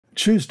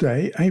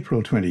Tuesday,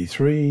 April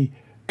 23,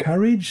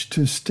 Courage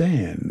to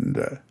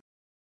Stand.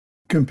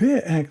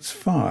 Compare Acts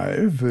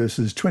 5,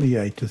 verses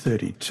 28 to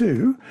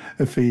 32,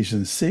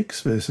 Ephesians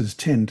 6, verses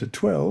 10 to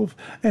 12,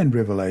 and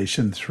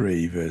Revelation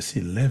 3, verse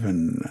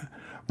 11.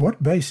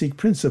 What basic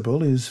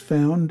principle is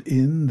found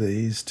in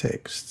these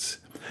texts?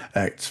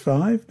 Acts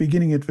 5,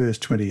 beginning at verse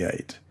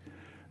 28.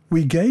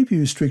 We gave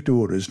you strict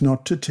orders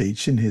not to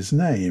teach in his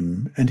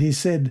name. And he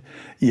said,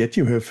 Yet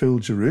you have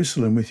filled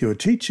Jerusalem with your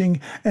teaching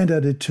and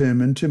are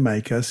determined to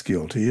make us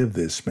guilty of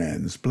this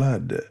man's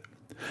blood.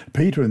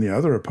 Peter and the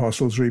other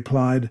apostles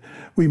replied,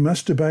 We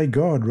must obey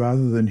God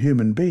rather than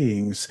human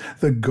beings.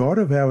 The God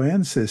of our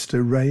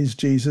ancestor raised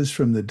Jesus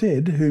from the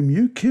dead, whom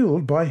you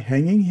killed by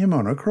hanging him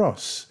on a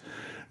cross.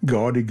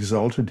 God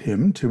exalted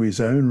him to his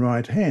own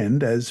right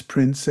hand as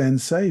Prince and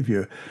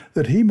Saviour,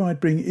 that he might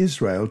bring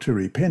Israel to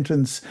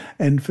repentance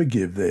and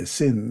forgive their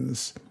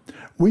sins.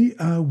 We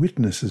are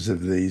witnesses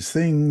of these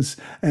things,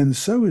 and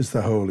so is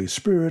the Holy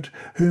Spirit,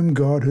 whom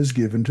God has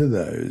given to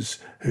those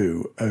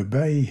who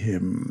obey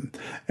him.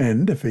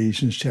 And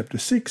Ephesians chapter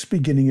 6,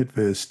 beginning at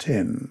verse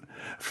 10.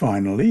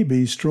 Finally,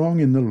 be strong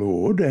in the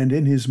Lord and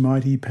in his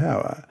mighty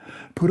power.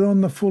 Put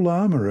on the full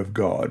armour of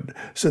God,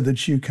 so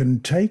that you can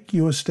take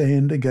your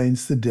stand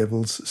against the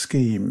devil's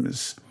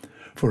schemes.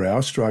 For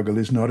our struggle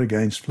is not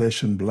against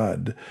flesh and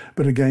blood,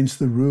 but against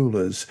the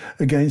rulers,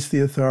 against the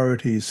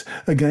authorities,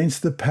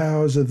 against the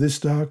powers of this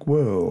dark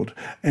world,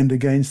 and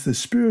against the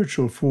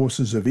spiritual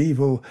forces of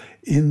evil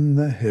in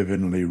the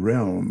heavenly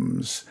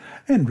realms.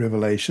 And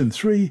Revelation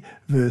 3,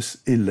 verse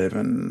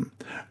 11.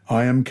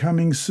 I am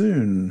coming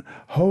soon.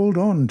 Hold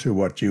on to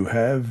what you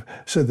have,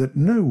 so that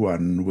no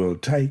one will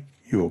take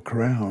your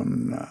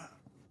crown.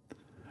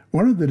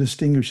 One of the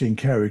distinguishing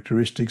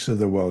characteristics of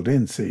the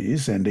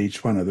Waldenses and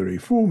each one of the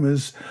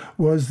Reformers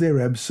was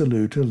their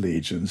absolute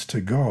allegiance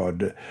to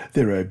God,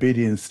 their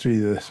obedience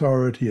to the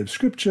authority of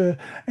Scripture,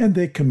 and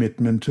their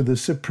commitment to the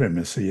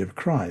supremacy of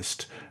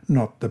Christ,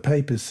 not the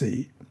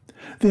papacy.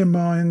 Their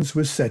minds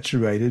were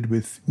saturated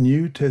with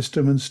New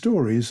Testament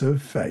stories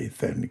of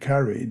faith and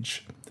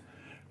courage.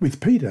 With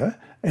Peter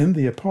and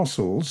the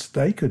apostles,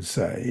 they could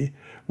say,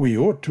 we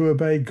ought to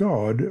obey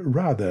God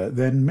rather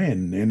than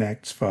men in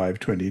Acts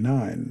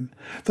 5:29.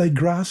 They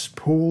grasped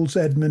Paul's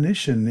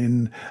admonition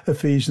in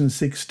Ephesians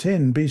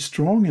 6:10, be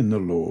strong in the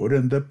Lord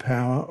and the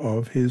power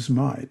of his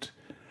might.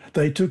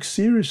 They took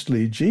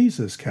seriously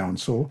Jesus'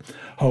 counsel,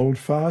 hold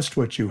fast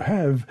what you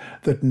have,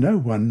 that no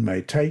one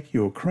may take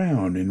your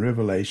crown in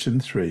Revelation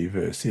 3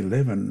 verse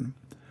 11.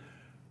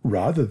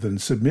 Rather than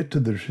submit to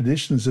the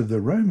traditions of the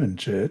Roman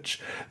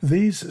Church,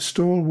 these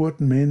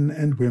stalwart men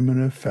and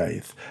women of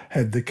faith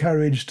had the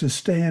courage to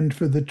stand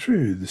for the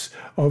truths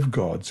of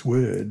God's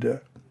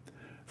Word.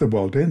 The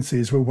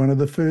Waldenses were one of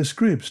the first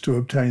groups to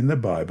obtain the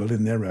Bible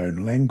in their own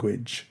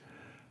language.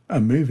 A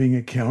moving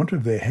account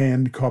of their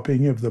hand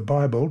copying of the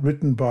Bible,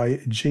 written by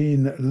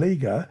Jean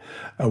Liga,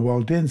 a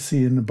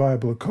Waldensian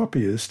Bible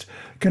copyist,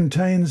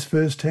 contains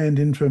first-hand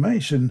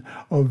information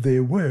of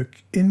their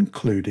work,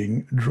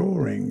 including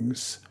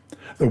drawings.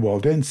 The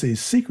Waldenses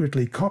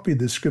secretly copied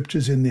the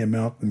scriptures in their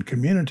mountain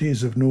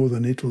communities of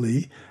northern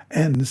Italy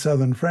and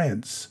southern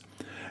France.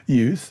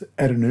 Youth,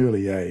 at an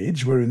early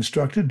age, were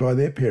instructed by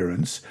their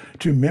parents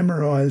to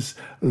memorize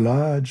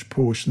large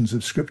portions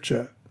of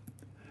Scripture.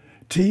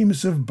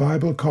 Teams of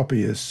Bible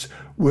copyists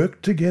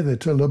worked together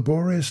to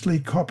laboriously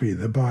copy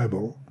the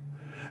Bible.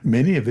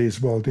 Many of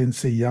these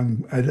Waldense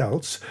young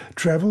adults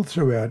travelled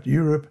throughout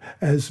Europe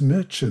as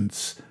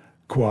merchants,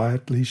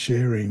 quietly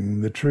sharing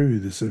the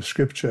truths of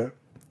Scripture.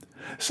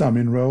 Some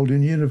enrolled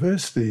in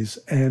universities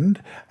and,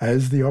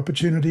 as the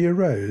opportunity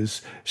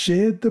arose,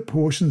 shared the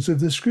portions of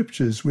the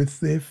Scriptures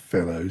with their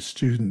fellow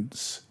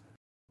students.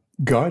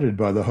 Guided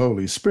by the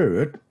Holy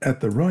Spirit, at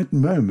the right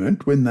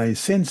moment when they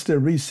sensed a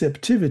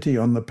receptivity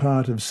on the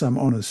part of some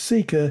honest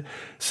seeker,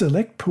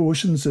 select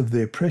portions of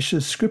their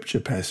precious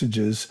scripture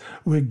passages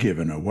were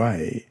given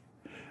away.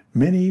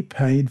 Many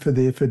paid for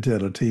their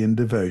fidelity and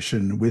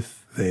devotion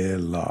with their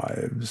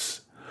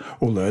lives.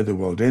 Although the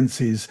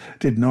Waldenses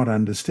did not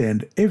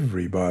understand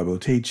every Bible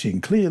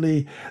teaching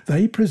clearly,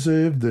 they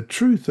preserved the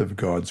truth of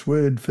God's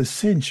Word for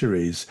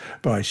centuries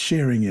by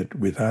sharing it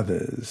with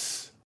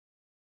others.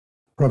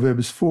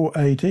 Proverbs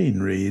 4:18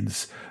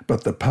 reads,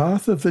 But the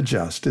path of the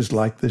just is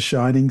like the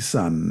shining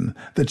sun,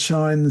 that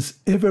shines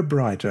ever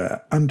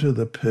brighter unto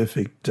the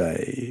perfect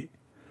day.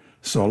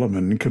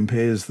 Solomon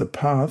compares the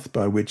path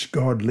by which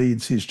God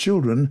leads his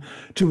children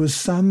to a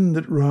sun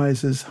that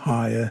rises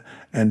higher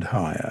and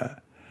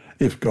higher.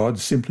 If God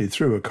simply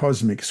threw a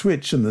cosmic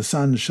switch and the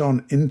sun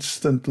shone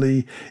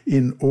instantly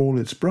in all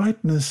its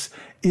brightness,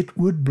 it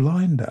would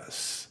blind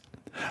us.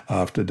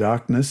 After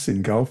darkness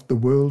engulfed the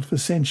world for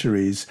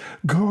centuries,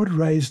 God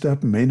raised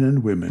up men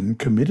and women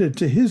committed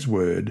to his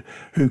word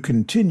who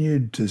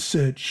continued to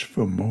search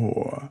for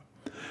more.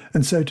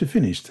 And so to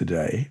finish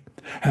today,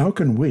 how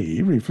can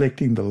we,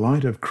 reflecting the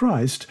light of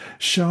Christ,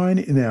 shine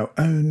in our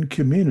own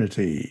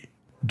community?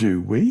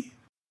 Do we?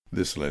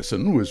 This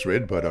lesson was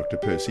read by Dr.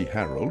 Percy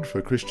Harrold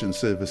for Christian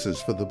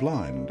Services for the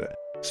Blind.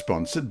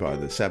 Sponsored by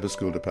the Sabbath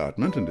School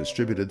Department and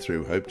distributed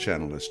through Hope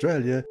Channel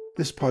Australia,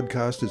 this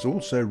podcast is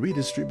also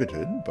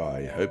redistributed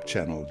by Hope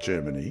Channel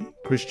Germany,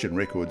 Christian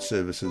Record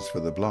Services for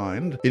the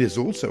Blind. It is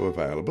also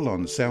available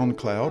on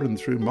SoundCloud and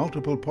through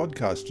multiple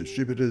podcast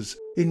distributors,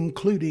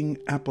 including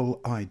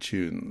Apple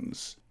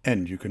iTunes.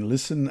 And you can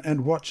listen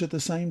and watch at the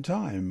same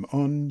time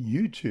on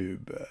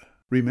YouTube.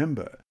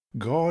 Remember,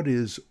 God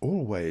is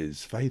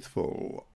always faithful.